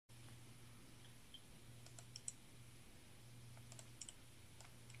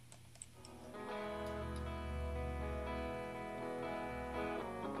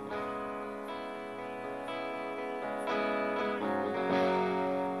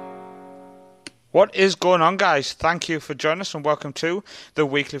What is going on, guys? Thank you for joining us and welcome to the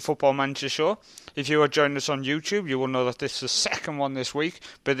Weekly Football Manager Show. If you are joining us on YouTube, you will know that this is the second one this week,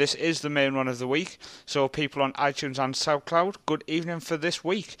 but this is the main one of the week. So, people on iTunes and SoundCloud, good evening for this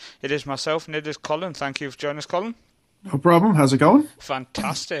week. It is myself and it is Colin. Thank you for joining us, Colin. No problem. How's it going?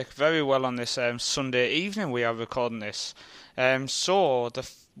 Fantastic. Very well on this Sunday evening we are recording this.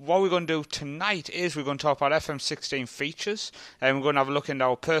 What we're going to do tonight is we're going to talk about FM16 features, and we're going to have a look into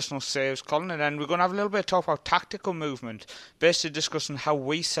our personal saves, Colin, and then we're going to have a little bit of talk about tactical movement, basically discussing how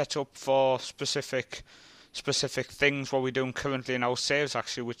we set up for specific things, what we're doing currently in our saves,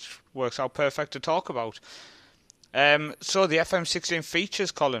 actually, which works out perfect to talk about. So the FM16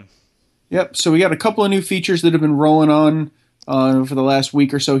 features, Colin. Yep. So we got a couple of new features that have been rolling on for the last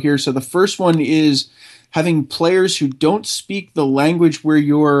week or so here. So the first one is having players who don't speak the language where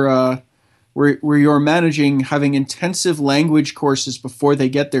you're managing, having intensive language courses before they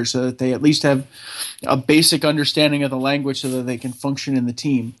get there, so that they at least have a basic understanding of the language, so that they can function in the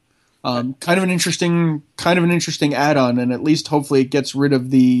team. Kind of an interesting add-on, and at least hopefully it gets rid of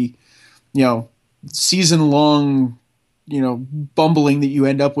the, season-long, bumbling that you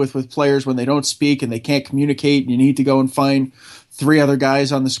end up with players when they don't speak and they can't communicate, and you need to go and find three other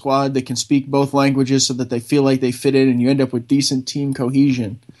guys on the squad that can speak both languages so that they feel like they fit in, and you end up with decent team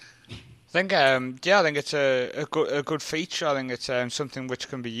cohesion. I think it's a good feature. I think it's something which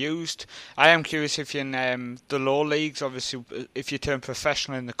can be used. I am curious if you're in the lower leagues, obviously, if you turn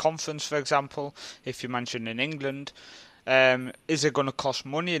professional in the conference, for example, if you mentioned in England, is it going to cost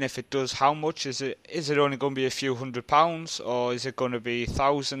money? And if it does, how much? Is it only going to be a few £100s, or is it going to be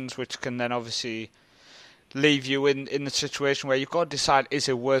thousands, which can then obviously leave you in the situation where you've got to decide, is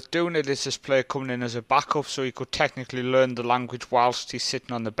it worth doing it? Is this player coming in as a backup so he could technically learn the language whilst he's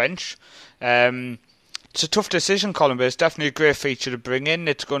sitting on the bench? It's a tough decision, Colin, but it's definitely a great feature to bring in.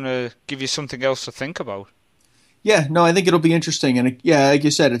 It's going to give you something else to think about. Yeah, no, I think it'll be interesting. And like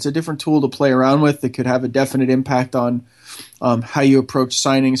you said, it's a different tool to play around with that could have a definite impact on how you approach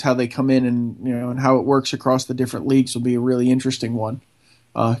signings, how they come in, and how it works across the different leagues will be a really interesting one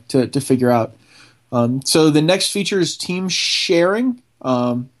to figure out. So the next feature is team sharing.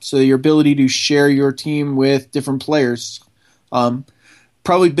 So your ability to share your team with different players.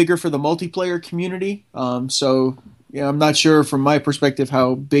 Probably bigger for the multiplayer community. I'm not sure from my perspective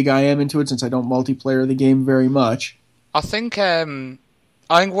how big I am into it, since I don't multiplayer the game very much. I think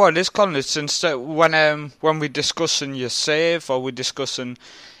what it is, Colin, is since when we're discussing your save, or we're discussing,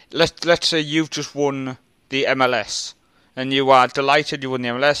 let's say you've just won the MLS. And you are delighted you won the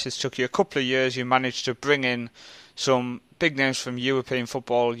MLS. It took you a couple of years. You managed to bring in some big names from European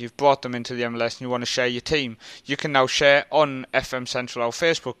football. You've brought them into the MLS and you want to share your team. You can now share on FM Central, our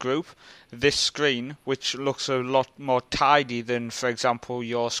Facebook group, this screen, which looks a lot more tidy than, for example,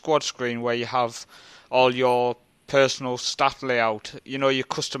 your squad screen, where you have all your personal stat layout. You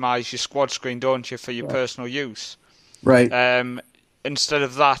customise your squad screen, don't you, for your personal use? Right. Instead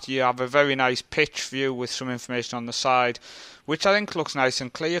of that, you have a very nice pitch view with some information on the side, which I think looks nice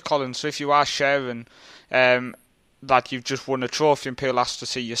and clear, Colin. So if you are sharing that you've just won a trophy and people ask to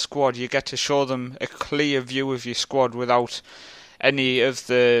see your squad, you get to show them a clear view of your squad without any of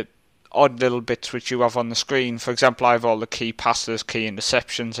the odd little bits which you have on the screen. For example, I have all the key passes, key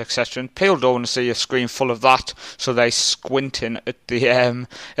interceptions, etc. And people don't want to see a screen full of that, so they squinting at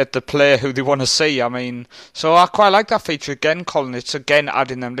the player who they want to see. I mean, so I quite like that feature again, Colin. It's again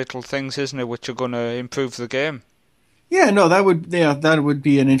adding them little things, isn't it, which are going to improve the game. Yeah, no, that would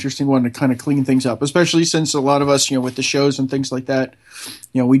be an interesting one to kind of clean things up, especially since a lot of us, with the shows and things like that,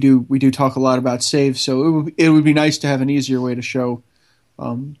 we do talk a lot about saves. So it would be nice to have an easier way to show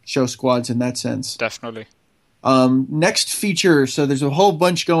squads in that sense. Definitely. Next feature, so there's a whole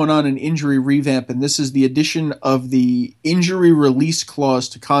bunch going on in injury revamp, and this is the addition of the injury release clause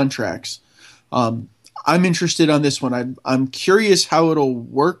to contracts. I'm interested on this one. I'm curious how it'll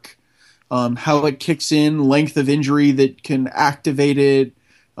work, how it kicks in, length of injury that can activate it,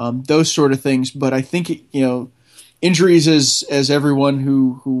 those sort of things. But I think injuries, as everyone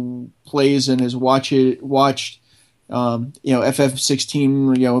who plays and has watched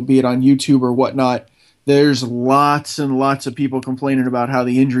FF16, be it on YouTube or whatnot, there's lots and lots of people complaining about how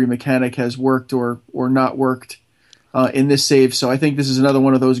the injury mechanic has worked or not worked in this save. So I think this is another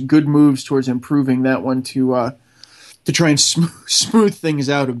one of those good moves towards improving that one to try and smooth things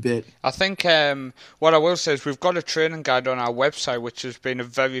out a bit. I think what I will say is we've got a training guide on our website, which has been a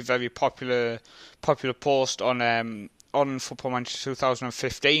very, very popular post on Football Manager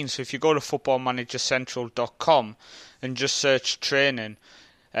 2015. So if you go to footballmanagercentral.com and just search training,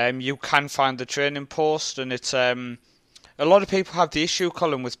 you can find the training post, and it's a lot of people have the issue,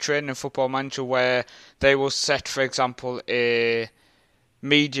 Colin, with training in Football Manager where they will set, for example, a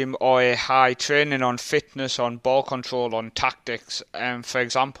medium or a high training on fitness, on ball control, on tactics, for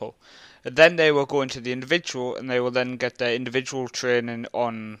example. Then they will go into the individual and they will then get their individual training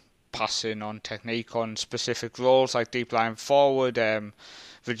on passing, on technique, on specific roles like deep line forward,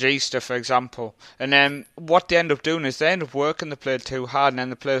 regista, for example. And then what they end up doing is they end up working the player too hard, and then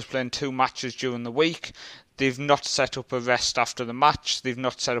the player's playing 2 matches during the week. They've not set up a rest after the match. They've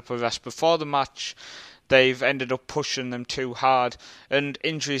not set up a rest before the match. They've ended up pushing them too hard, and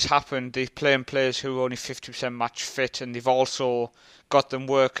injuries happen. They're playing players who are only 50% match fit, and they've also got them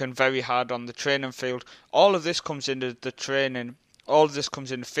working very hard on the training field. All of this comes into the training, all of this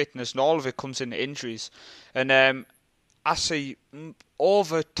comes into fitness, and all of it comes into injuries. And I see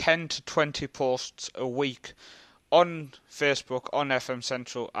over 10 to 20 posts a week on Facebook, on FM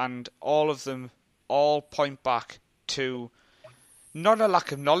Central, and all of them all point back to not a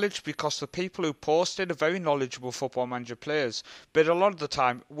lack of knowledge, because the people who posted are very knowledgeable Football Manager players, but a lot of the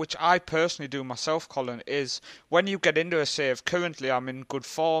time, which I personally do myself, Colin, is when you get into a save, currently I'm in good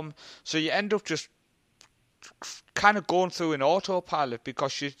form, so you end up just kind of going through an autopilot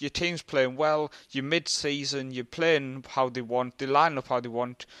because your team's playing well, you're mid-season, you're playing how they want, they line up how they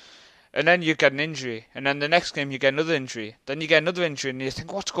want, and then you get an injury, and then the next game you get another injury, then you get another injury, and you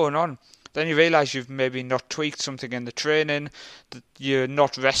think, what's going on? Then you realise you've maybe not tweaked something in the training, that you're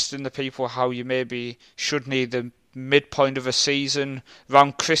not resting the people how you maybe should need the midpoint of a season.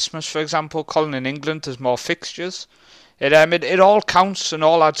 Around Christmas, for example, Colin, in England, there's more fixtures. It all counts and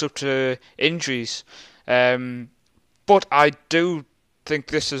all adds up to injuries. But I do think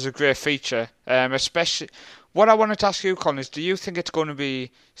this is a great feature, especially. What I wanted to ask you, Colin, is do you think it's going to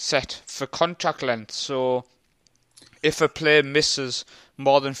be set for contract length? So if a player misses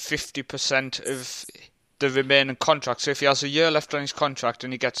more than 50% of the remaining contract, so if he has a year left on his contract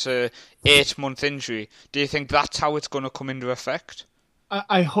and he gets a 8-month injury, do you think that's how it's going to come into effect?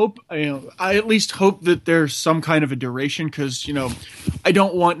 I hope, I at least hope that there's some kind of a duration, because, I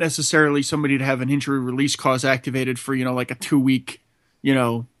don't want necessarily somebody to have an injury release clause activated for, like a 2-week,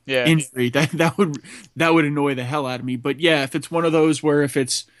 Yeah. injury. That would annoy the hell out of me. But yeah, if it's one of those where if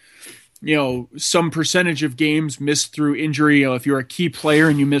it's, some percentage of games missed through injury, if you're a key player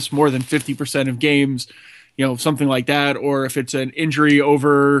and you miss more than 50% of games, something like that, or if it's an injury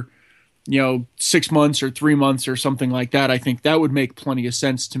over, 6 months or 3 months or something like that, I think that would make plenty of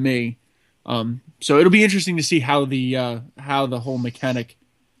sense to me. So it'll be interesting to see how the whole mechanic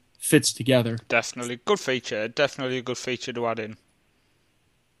fits together. Definitely good feature. Definitely a good feature to add in.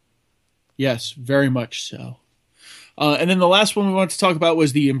 Yes, very much so. And then the last one we wanted to talk about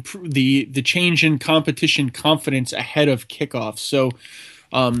was the change in competition confidence ahead of kickoff. So,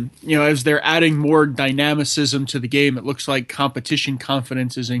 as they're adding more dynamicism to the game, it looks like competition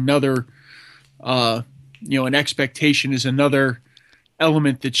confidence is another, an expectation is another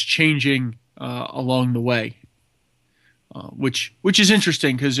element that's changing along the way. Which is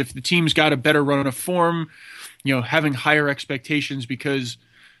interesting, because if the team's got a better run of form, having higher expectations because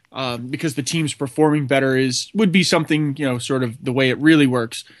the team's performing better would be something, sort of the way it really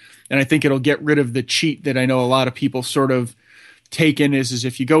works. And I think it'll get rid of the cheat that I know a lot of people sort of take in is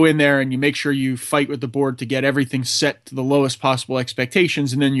if you go in there and you make sure you fight with the board to get everything set to the lowest possible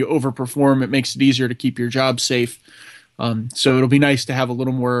expectations, and then you overperform, it makes it easier to keep your job safe. So it'll be nice to have a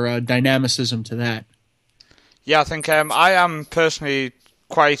little more dynamicism to that. Yeah, I think I am personally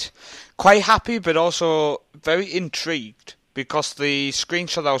quite happy, but also very intrigued, because the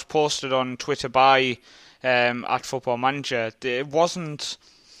screenshot that was posted on Twitter by at Football Manager, it wasn't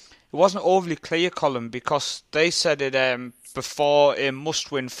overly clear, Colin, because they said it before a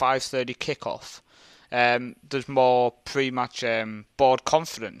must-win 5:30 kickoff. There's more pre-match board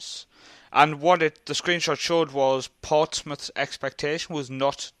confidence, and what the screenshot showed was Portsmouth's expectation was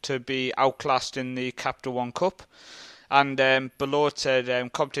not to be outclassed in the Capital One Cup, and below it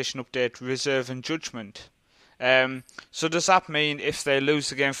said competition update, reserve and judgment. So does that mean if they lose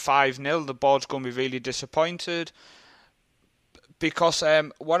the game 5-0, the board's going to be really disappointed? Because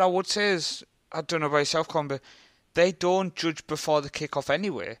what I would say is, I don't know about yourself, Colin, but they don't judge before the kickoff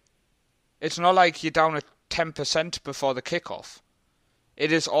anyway. It's not like you're down at 10% before the kickoff.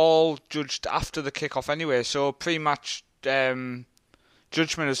 It is all judged after the kickoff anyway. So pre-match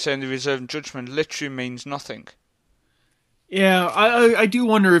judgment is saying the reserve judgment literally means nothing. Yeah, I do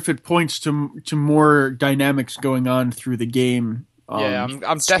wonder if it points to more dynamics going on through the game. I'm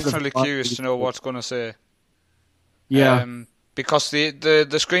definitely curious to know what's going to say. Yeah. Because the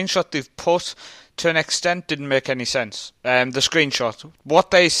screenshot they've put, to an extent, didn't make any sense. The screenshot,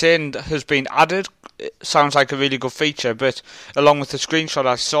 what they're saying has been added it sounds like a really good feature, but along with the screenshot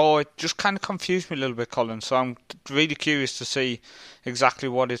I saw, it just kind of confused me a little bit, Colin. So I'm really curious to see exactly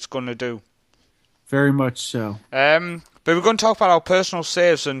what it's going to do. Very much so. But we're going to talk about our personal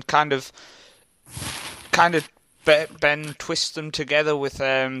saves and kind of bend twist them together with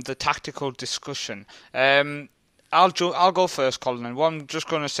the tactical discussion. I'll go first, Colin. And what I'm just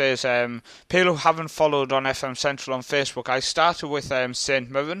going to say is, people who haven't followed on FM Central on Facebook, I started with St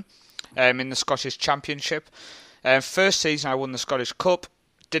Mirren in the Scottish Championship. First season I won the Scottish Cup,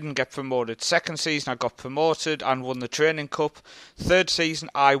 didn't get promoted. Second season I got promoted and won the Training Cup. Third season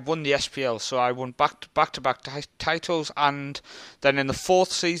I won the SPL, so I won back-to-back titles, and then in the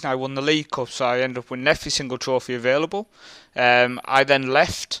fourth season I won the League Cup, so I ended up winning every single trophy available. I then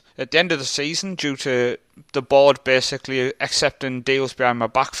left at the end of the season due to the board basically accepting deals behind my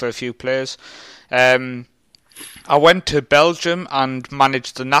back for a few players. I went to Belgium and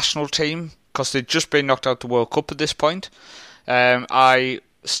managed the national team because they'd just been knocked out the World Cup at this point. I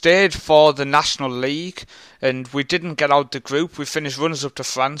stayed for the National League and we didn't get out the group. We finished runners-up to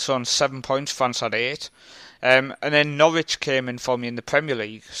France on 7 points. France had 8. And then Norwich came in for me in the Premier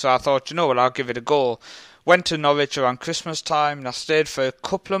League. So I thought, you know what, I'll give it a go. Went to Norwich around Christmas time and I stayed for a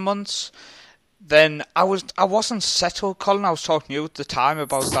couple of months. Then I wasn't settled, Colin. I was talking to you at the time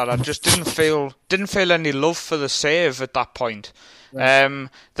about that. I just didn't feel any love for the save at that point. Right.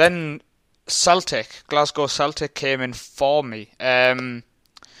 Then Glasgow Celtic came in for me.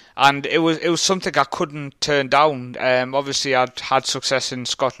 And it was something I couldn't turn down. Obviously, I'd had success in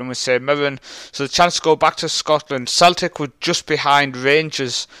Scotland with St Mirren, so the chance to go back to Scotland. Celtic were just behind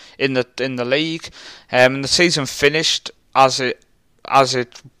Rangers in the league, and the season finished as it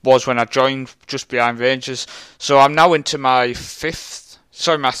was when I joined, just behind Rangers. So I'm now into my sixth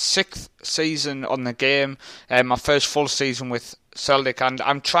season on the game, my first full season with Celtic, and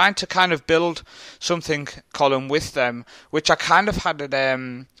I'm trying to kind of build something, Colin, with them, which I kind of had at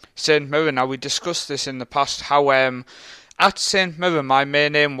St Mirren. Now, we discussed this in the past, how at St Mirren my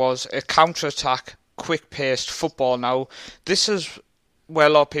main aim was a counter-attack, quick-paced football. Now, this is where a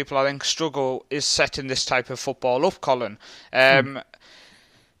lot of people, I think, struggle, is setting this type of football up, Colin.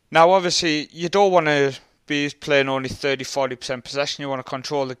 Now, obviously, you don't want to be playing only 30-40% possession. You want to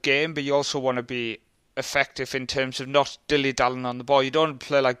control the game, but you also want to be effective in terms of not dilly-dallying on the ball. You don't want to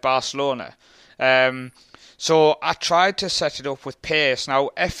play like Barcelona. So I tried to set it up with pace. Now,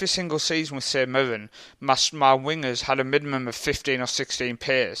 every single season with St Mirren, my wingers had a minimum of 15 or 16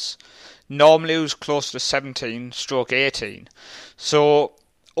 pace. Normally it was close to 17/18. So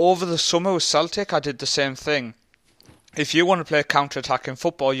over the summer with Celtic, I did the same thing. If you want to play counter-attacking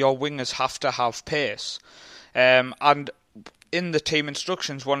football, your wingers have to have pace. And in the team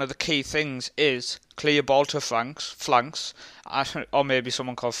instructions, one of the key things is clear ball to flanks, or maybe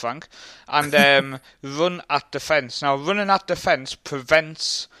someone called Frank, and run at defence. Now, running at defence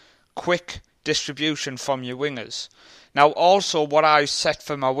prevents quick distribution from your wingers. Now, also, what I set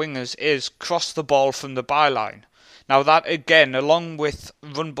for my wingers is cross the ball from the byline. Now, that, again, along with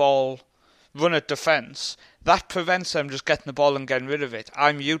run at defence, that prevents them just getting the ball and getting rid of it.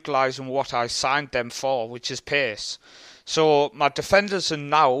 I'm utilising what I signed them for, which is pace. So my defenders are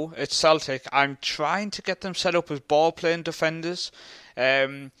now at Celtic, I'm trying to get them set up as ball-playing defenders.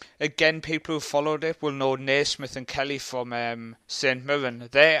 Again, people who followed it will know Naismith and Kelly from St Mirren.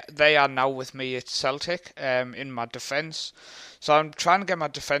 They are now with me at Celtic in my defence. So I'm trying to get my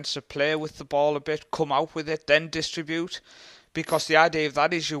defence to play with the ball a bit, come out with it, then distribute. Because the idea of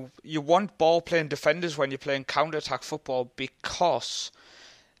that is you want ball-playing defenders when you're playing counter-attack football, because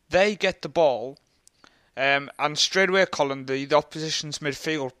they get the ball, and straight away, Colin, the opposition's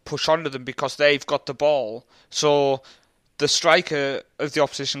midfield push onto them because they've got the ball. So the striker of the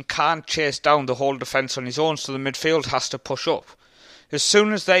opposition can't chase down the whole defence on his own, so the midfield has to push up. As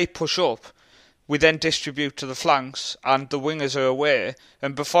soon as they push up, we then distribute to the flanks and the wingers are away,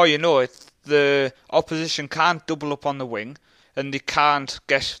 and before you know it, the opposition can't double up on the wing, and they can't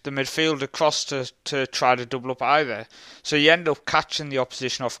get the midfield across to try to double up either. So you end up catching the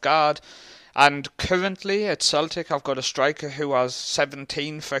opposition off guard. And currently at Celtic, I've got a striker who has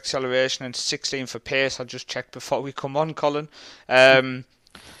 17 for acceleration and 16 for pace. I just checked before we come on, Colin. And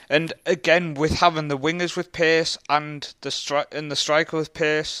again, with having the wingers with pace and the striker with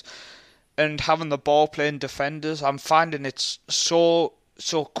pace, and having the ball-playing defenders, I'm finding it's so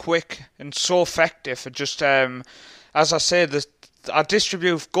quick and so effective. It just, as I say, I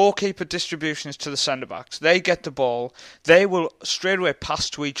distribute goalkeeper distributions to the centre-backs. They get the ball. They will straight away pass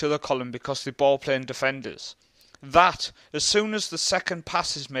to each other, Colin, because they're ball-playing defenders. That, as soon as the second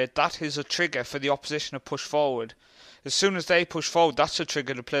pass is made, that is a trigger for the opposition to push forward. As soon as they push forward, that's a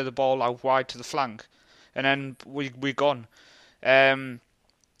trigger to play the ball out wide to the flank, and then we gone. Um,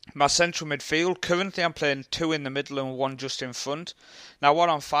 my central midfield, currently I'm playing two in the middle and one just in front. Now what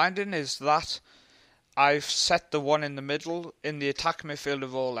I'm finding is that I've set the one in the middle in the attack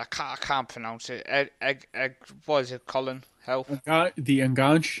midfielder role. I can't pronounce it. What is it, Colin? Help. The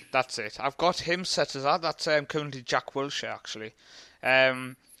Enganche. That's it. I've got him set as that. That's currently Jack Wilshere, actually.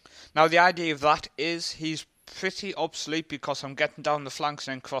 Um, Now, the idea of that is he's pretty obsolete because I'm getting down the flanks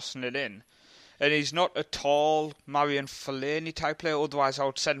and then crossing it in. And he's not a tall Marion Fellaini type player, otherwise I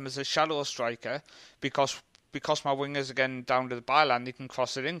would set him as a shallow striker because my wingers are getting down to the byline, he can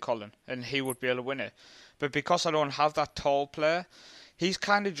cross it in, Colin, and he would be able to win it. But because I don't have that tall player, he's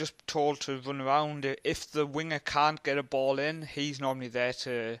kind of just told to run around. If the winger can't get a ball in, he's normally there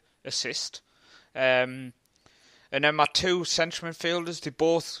to assist. And then my two central midfielders, they're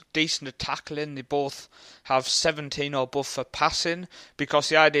both decent at tackling. They both have 17 or above for passing. Because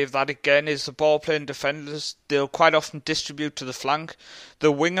the idea of that, again, is the ball-playing defenders, they'll quite often distribute to the flank.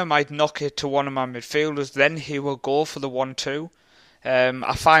 The winger might knock it to one of my midfielders, then he will go for the 1-2.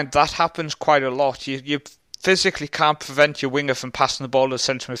 I find that happens quite a lot. You physically can't prevent your winger from passing the ball to the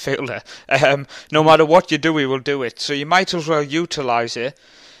central midfielder. No matter what you do, he will do it. So you might as well utilise it.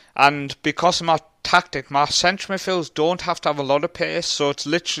 And because of my tactic, my central midfielders don't have to have a lot of pace, so it's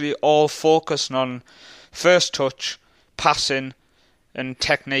literally all focusing on first touch, passing, and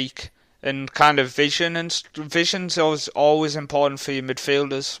technique, and kind of vision. And vision's always important for your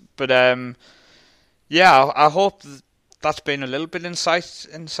midfielders. But yeah, I hope that's been a little bit inside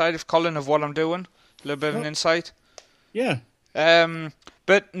of Colin of what I'm doing, a little bit of an insight. Yeah.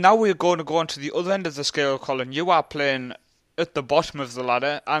 But now we're going to go on to the other end of the scale, Colin. You are playing at the bottom of the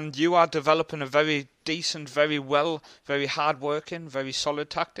ladder, and you are developing a very decent, very hard-working, very solid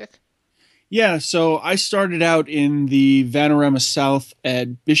tactic. Yeah, so I started out in the Vanarama South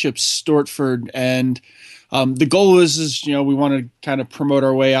at Bishop Stortford, and the goal is we want to kind of promote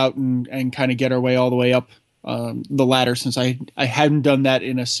our way out and kind of get our way all the way up the ladder, since I hadn't done that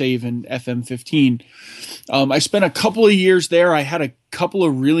in a save in FM15. I spent a couple of years there. I had a couple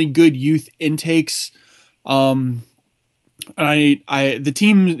of really good youth intakes. The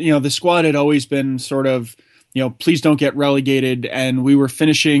team, the squad had always been sort of, please don't get relegated. And we were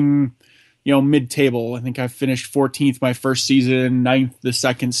finishing, mid-table. I think I finished 14th my first season, 9th the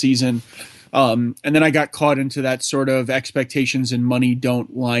second season. And then I got caught into that sort of expectations and money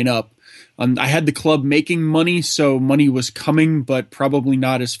don't line up. I had the club making money, so money was coming, but probably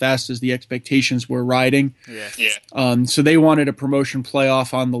not as fast as the expectations were riding. Yeah. So they wanted a promotion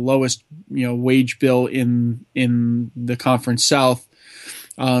playoff on the lowest, wage bill in the Conference South.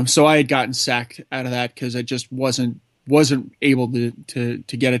 So I had gotten sacked out of that because I just wasn't able to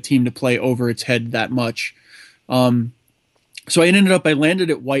get a team to play over its head that much. So I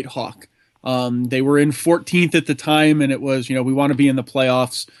landed at White Hawk. They were in 14th at the time, and it was, we want to be in the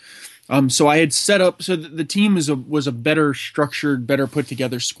playoffs. So I had set up, so the team was a better structured, better put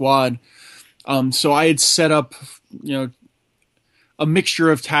together squad. So I had set up, a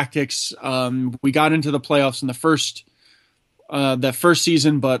mixture of tactics. We got into the playoffs in that first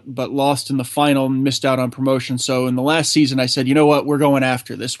season, but lost in the final and missed out on promotion. So in the last season, I said, you know what, we're going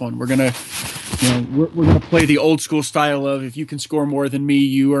after this one. We're gonna, we're gonna play the old school style of, if you can score more than me,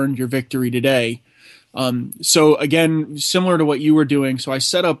 you earned your victory today. So again, similar to what you were doing. So I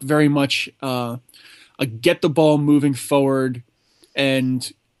set up very much a get the ball moving forward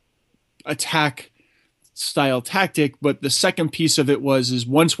and attack style tactic. But the second piece of it is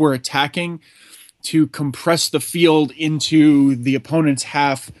once we're attacking, to compress the field into the opponent's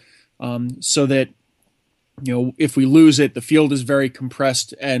half, so that, if we lose it, the field is very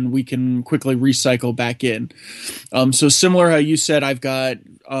compressed and we can quickly recycle back in. So similar how you said, I've got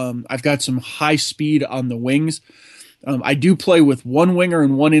some high speed on the wings. I do play with one winger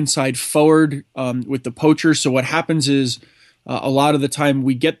and one inside forward with the poacher. So what happens is a lot of the time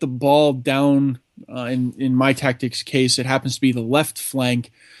we get the ball down, in my tactics case, it happens to be the left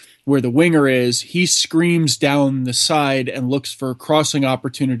flank where the winger is. He screams down the side and looks for crossing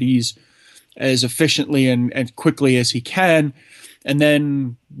opportunities as efficiently and quickly as he can. And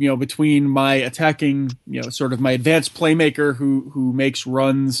then, between my attacking, sort of my advanced playmaker who makes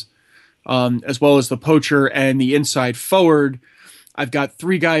runs, as well as the poacher and the inside forward, I've got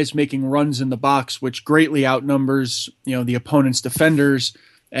three guys making runs in the box, which greatly outnumbers, the opponent's defenders.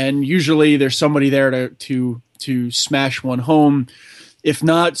 And usually there's somebody there to smash one home. If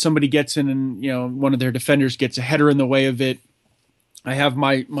not, somebody gets in and, one of their defenders gets a header in the way of it. I have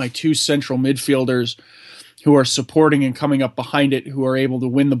my two central midfielders who are supporting and coming up behind it, who are able to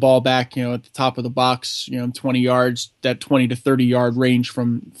win the ball back, at the top of the box, 20 yards, that 20 to 30 yard range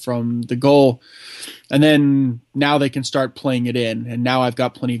from the goal. And then now they can start playing it in. And now I've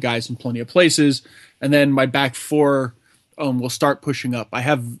got plenty of guys in plenty of places. And then my back four will start pushing up. I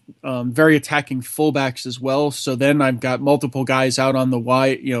have very attacking fullbacks as well. So then I've got multiple guys out on the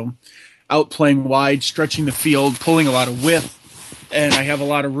wide, out playing wide, stretching the field, pulling a lot of width. And I have a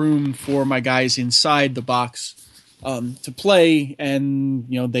lot of room for my guys inside the box to play. And,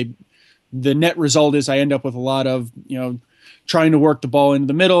 the net result is I end up with a lot of, trying to work the ball into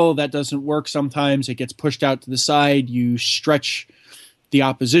the middle. That doesn't work sometimes. It gets pushed out to the side. You stretch the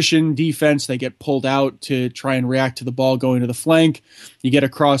opposition defense. They get pulled out to try and react to the ball going to the flank. You get a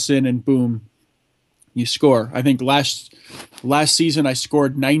cross in and boom, you score. I think last season I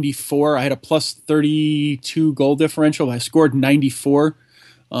scored 94. I had a plus 32 goal differential. I scored 94.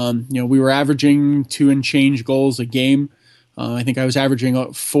 We were averaging 2 and change goals a game. I think I was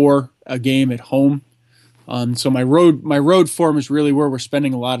averaging 4 a game at home. So my road form is really where we're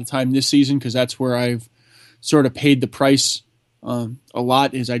spending a lot of time this season, because that's where I've sort of paid the price a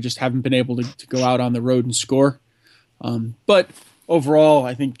lot, is I just haven't been able to go out on the road and score. But overall,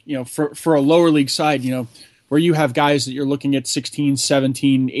 I think, for a lower league side, where you have guys that you're looking at 16,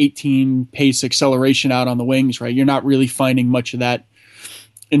 17, 18 pace acceleration out on the wings, right? You're not really finding much of that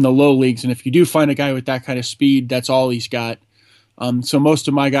in the low leagues. And if you do find a guy with that kind of speed, that's all he's got. So most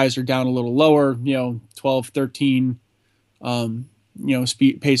of my guys are down a little lower, 12, 13,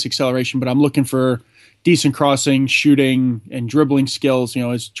 speed, pace acceleration, but I'm looking for decent crossing, shooting, and dribbling skills,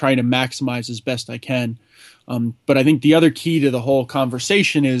 is trying to maximize as best I can. But I think the other key to the whole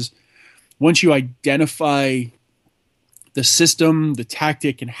conversation is once you identify the system, the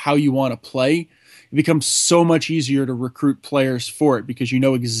tactic, and how you want to play, it becomes so much easier to recruit players for it, because you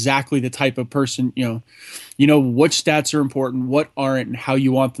know exactly the type of person, you know what stats are important, what aren't, and how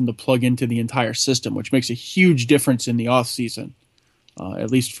you want them to plug into the entire system, which makes a huge difference in the off season,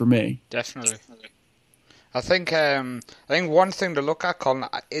 at least for me. Definitely. I think one thing to look at, Colin,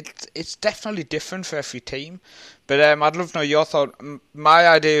 it's definitely different for every team, but I'd love to know your thought. My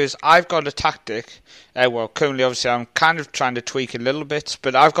idea is I've got a tactic. Currently, obviously, I'm kind of trying to tweak a little bit,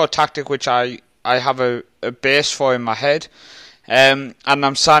 but I've got a tactic which I have a base for in my head, and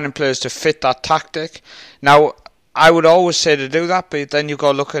I'm signing players to fit that tactic. Now, I would always say to do that, but then you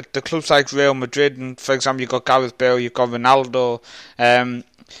got to look at the clubs like Real Madrid, and for example, you've got Gareth Bale, you've got Ronaldo.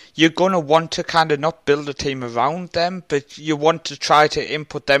 You're going to want to kind of not build a team around them, but you want to try to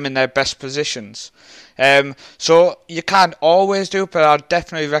input them in their best positions. So you can't always do it, but I'd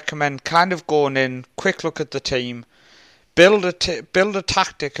definitely recommend kind of going in, quick look at the team, build a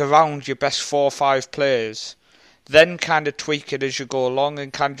tactic around your best 4 or 5 players, then kind of tweak it as you go along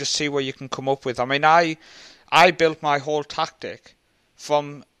and kind of just see what you can come up with. I mean, I built my whole tactic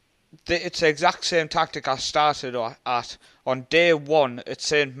from... It's the exact same tactic I started at on day 1 at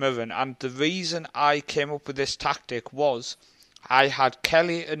St Mirren, and the reason I came up with this tactic was I had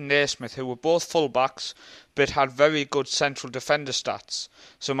Kelly and Naismith, who were both fullbacks but had very good central defender stats.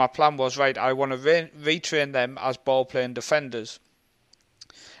 So my plan was, right, I want to retrain them as ball-playing defenders.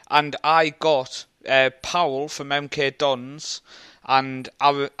 And I got Powell from MK Dons and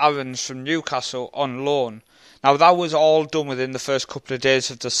Aarons from Newcastle on loan. Now, that was all done within the first couple of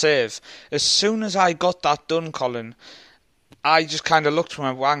days of the save. As soon as I got that done, Colin, I just kind of looked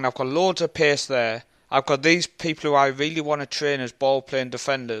and went, I've got loads of pace there. I've got these people who I really want to train as ball-playing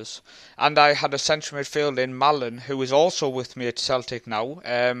defenders. And I had a central midfielder in Malin, who is also with me at Celtic now.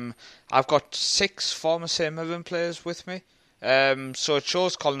 I've got 6 former St Mirren players with me. So it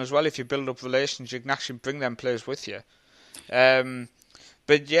shows, Colin, as well, if you build up relations, you can actually bring them players with you.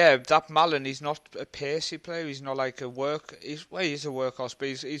 But yeah, that Malin, he's not a pacey player. He's not like he's a workhorse, but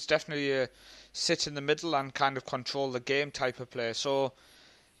he's definitely a sit in the middle and kind of control the game type of player. So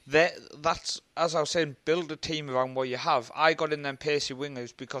that's, as I was saying, build a team around what you have. I got in them pacey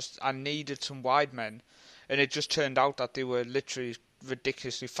wingers because I needed some wide men, and it just turned out that they were literally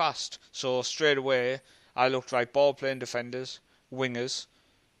ridiculously fast. So straight away, I looked right, ball-playing defenders, wingers,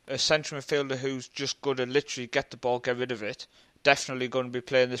 a central midfielder who's just good to literally get the ball, get rid of it. Definitely going to be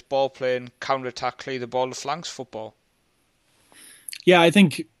playing this ball-playing, counter-attack, clear the ball to flanks football. Yeah, I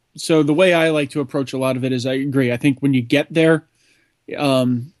think so. The way I like to approach a lot of it is I agree. I think when you get there,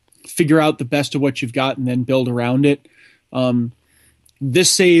 figure out the best of what you've got and then build around it.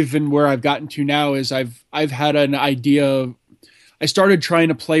 This save and where I've gotten to now is I've had an idea of, I started trying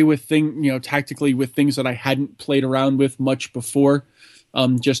to play with tactically with things that I hadn't played around with much before,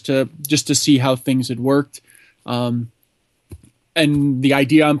 just to see how things had worked. and the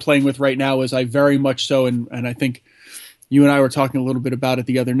idea I'm playing with right now is I very much so, and I think you and I were talking a little bit about it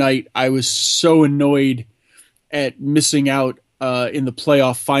the other night. I was so annoyed at missing out in the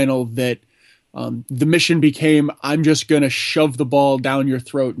playoff final that the mission became, I'm just going to shove the ball down your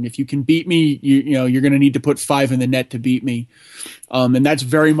throat, and if you can beat me, you're going to need to put 5 in the net to beat me. And that's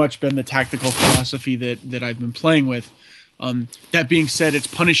very much been the tactical philosophy that I've been playing with. That being said, it's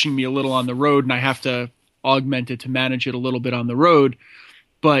punishing me a little on the road, and I have to augment it to manage it a little bit on the road.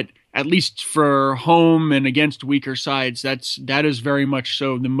 But at least for home and against weaker sides, that is very much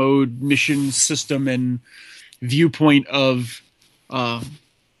so the mode, mission, system, and viewpoint of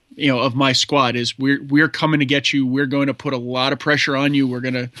of my squad is we're coming to get you. We're going to put a lot of pressure on you.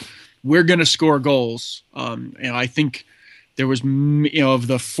 We're gonna score goals. I think there was of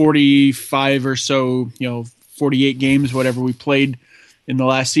the 45 or so 48 games whatever we played in the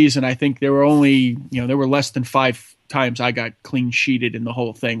last season. I think there were only there were less than 5 times I got clean sheeted in the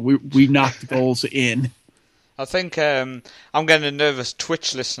whole thing. We knocked goals in. I think I'm getting a nervous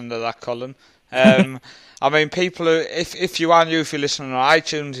twitch listening to that, Colin. I mean, people, if you are new, if you're listening on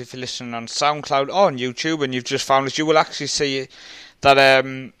iTunes, if you're listening on SoundCloud or on YouTube and you've just found us, you will actually see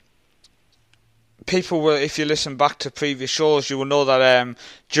that people will, if you listen back to previous shows, you will know that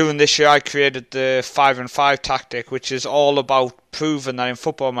during this year I created the 5-and-5 tactic, which is all about proving that in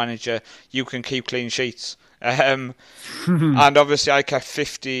Football Manager you can keep clean sheets. And obviously I kept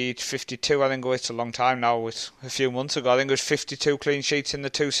 50 to 52, I think it's a long time now, it's a few months ago, I think it was 52 clean sheets in the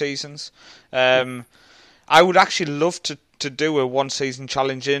 2 seasons. I would actually love to do a 1-season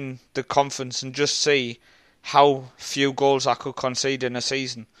challenge in the conference and just see how few goals I could concede in a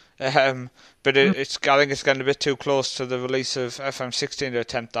season. But I think it's getting a bit too close to the release of FM16 to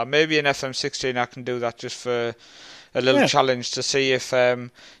attempt that. Maybe in FM16 I can do that just for a little challenge to see if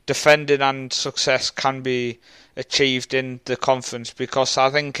defending and success can be achieved in the conference, because I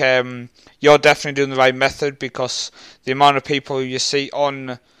think you're definitely doing the right method, because the amount of people you see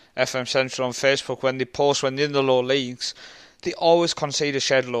on FM Central on Facebook when they post when they're in the lower leagues, they always concede a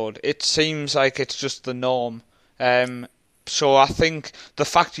shed load. It seems like it's just the norm. So I think the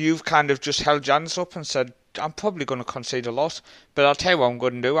fact you've kind of just held your hands up and said, I'm probably going to concede a lot, but I'll tell you what I'm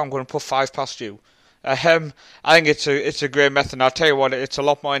going to do. I'm going to put 5 past you. I think it's a great method. And I'll tell you what, it's a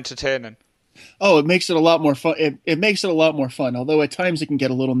lot more entertaining. Oh, it makes it a lot more fun. It makes it a lot more fun, although at times it can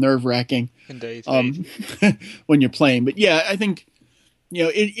get a little nerve-wracking. Indeed. When you're playing. But yeah, I think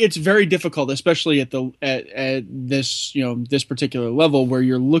it's very difficult, especially at this this particular level where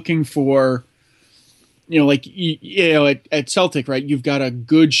you're looking for at Celtic, right? You've got a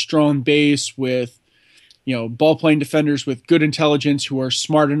good strong base with ball playing defenders with good intelligence who are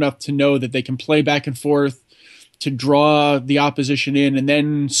smart enough to know that they can play back and forth to draw the opposition in and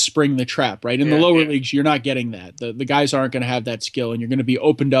then spring the trap, right? In the lower leagues, you're not getting that. The guys aren't going to have that skill, and you're going to be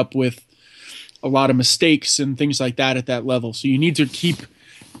opened up with a lot of mistakes and things like that at that level. So you need to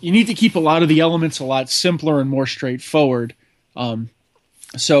keep a lot of the elements a lot simpler and more straightforward.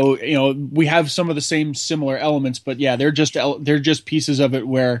 So we have some of the same similar elements, but yeah, they're just pieces of it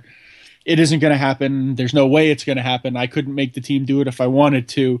where it isn't going to happen. There's no way it's going to happen. I couldn't make the team do it if I wanted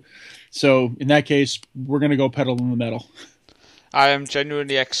to. So in that case, we're going to go pedal to the metal. I am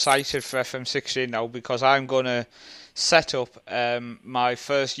genuinely excited for FM16 now, because I'm going to set up my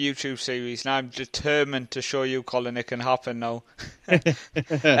first YouTube series, and I'm determined to show you, Colin, it can happen now. But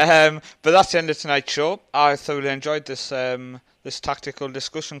that's the end of tonight's show. I thoroughly enjoyed this tactical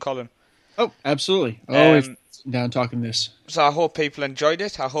discussion, Colin. Oh, absolutely. Always down talking this. So I hope people enjoyed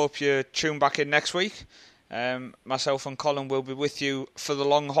it. I hope you tune back in next week. Myself and Colin will be with you for the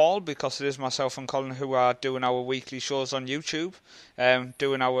long haul, because it is myself and Colin who are doing our weekly shows on YouTube,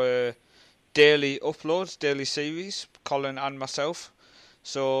 doing our daily uploads, daily series, Colin and myself.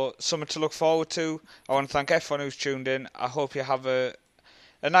 So something to look forward to. I want to thank everyone who's tuned in. I hope you have a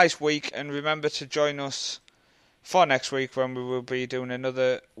nice week, and remember to join us for next week when we will be doing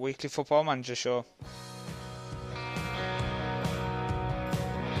another weekly Football Manager show.